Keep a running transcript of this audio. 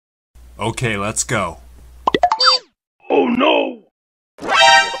Okay, let's go. Oh no!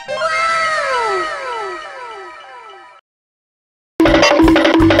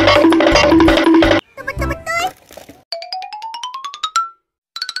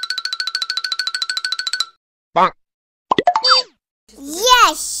 Bonk.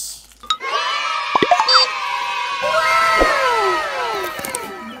 Yes!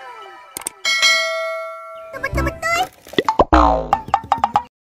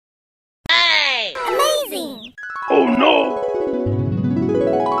 Hey! Amazing! Oh no!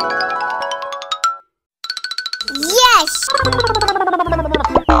 Yes!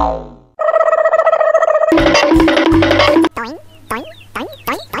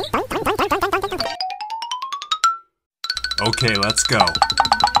 Okay, let's go.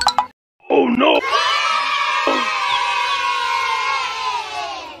 Oh no!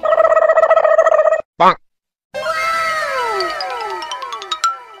 Bonk.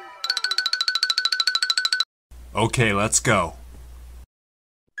 Okay, let's go.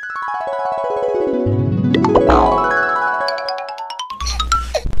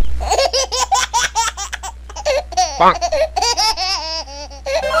 Bonk.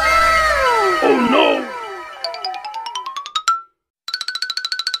 Oh no!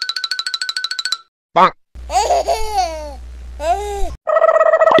 Bonk.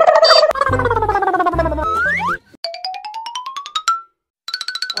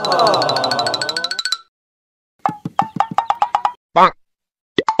 Bonk.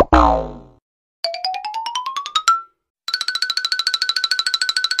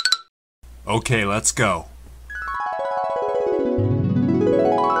 Okay, let's go.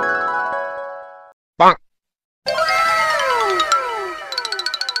 Bonk.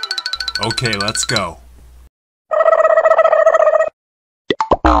 Okay, let's go.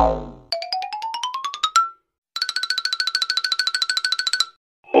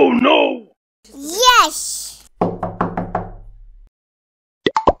 Oh no! Yes!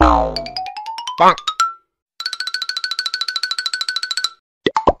 Bonk.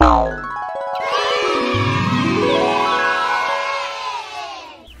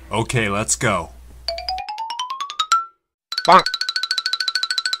 Okay, let's go. Bonk.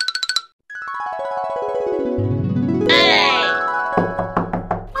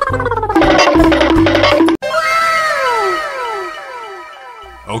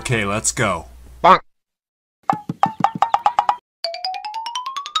 Okay, let's go. Bonk.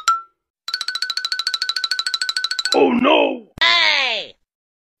 Oh no! Hey!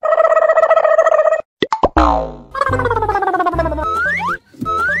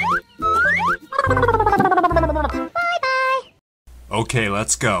 Okay,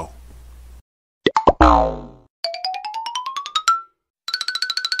 let's go.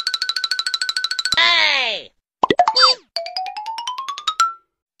 Hey!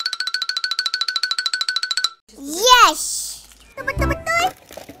 Yes!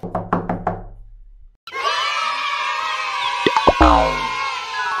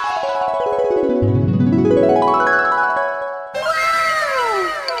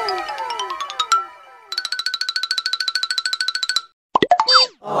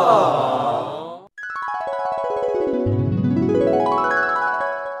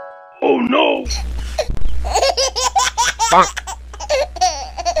 Oh no! Bonk.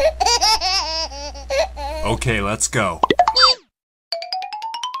 Okay, let's go.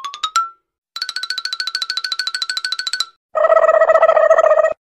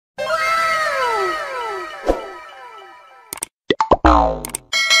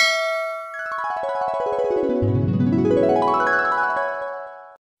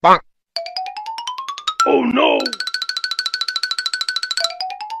 Bonk. Oh no!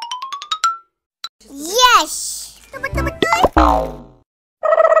 Yes! Amazing!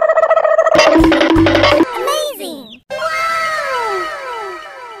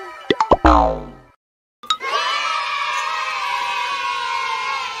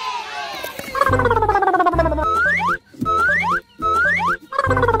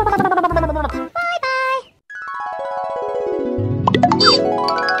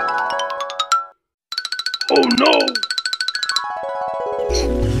 Oh no!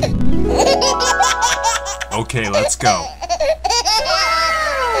 Okay, let's go.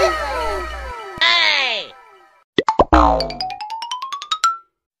 Hey!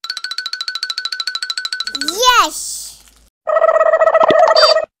 Yes!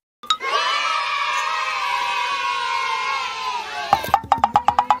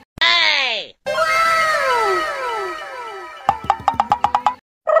 Hey!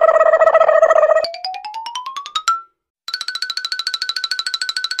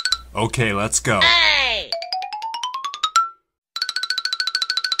 Okay, let's go. Hey!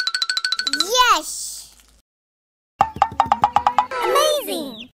 Yes!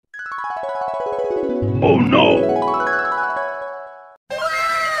 Amazing! Oh no!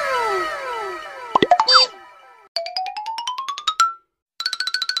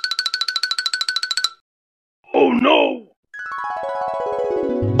 Oh no!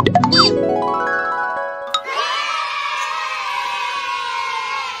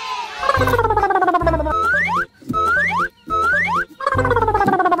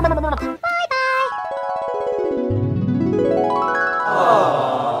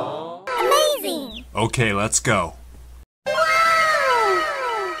 Amazing! Okay, let's go.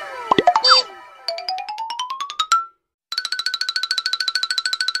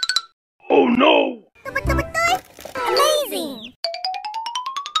 Oh no! Amazing!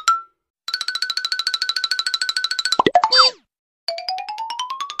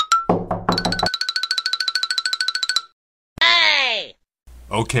 Hey!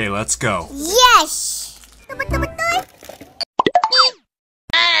 Okay, let's go. Yes!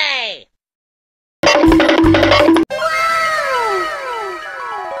 Hey!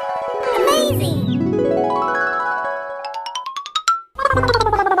 Amazing!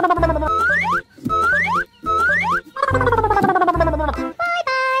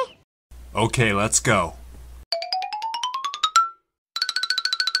 Okay, let's go.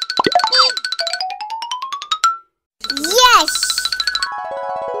 Yes!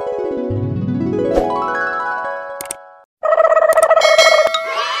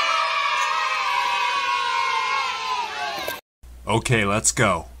 Okay, let's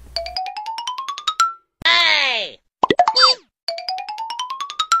go. Hey!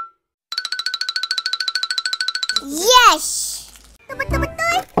 Yes!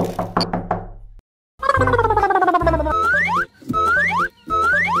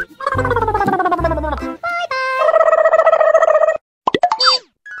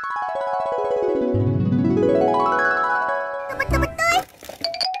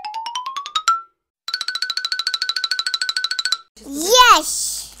 Yes!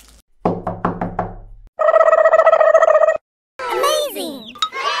 Amazing!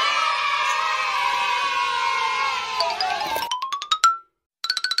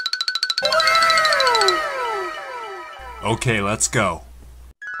 Okay, let's go.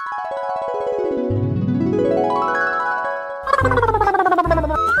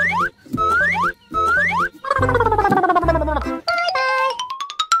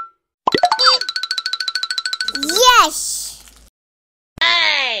 Yes!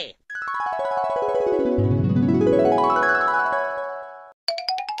 Hey!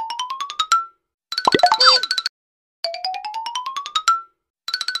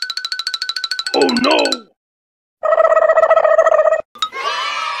 Oh no!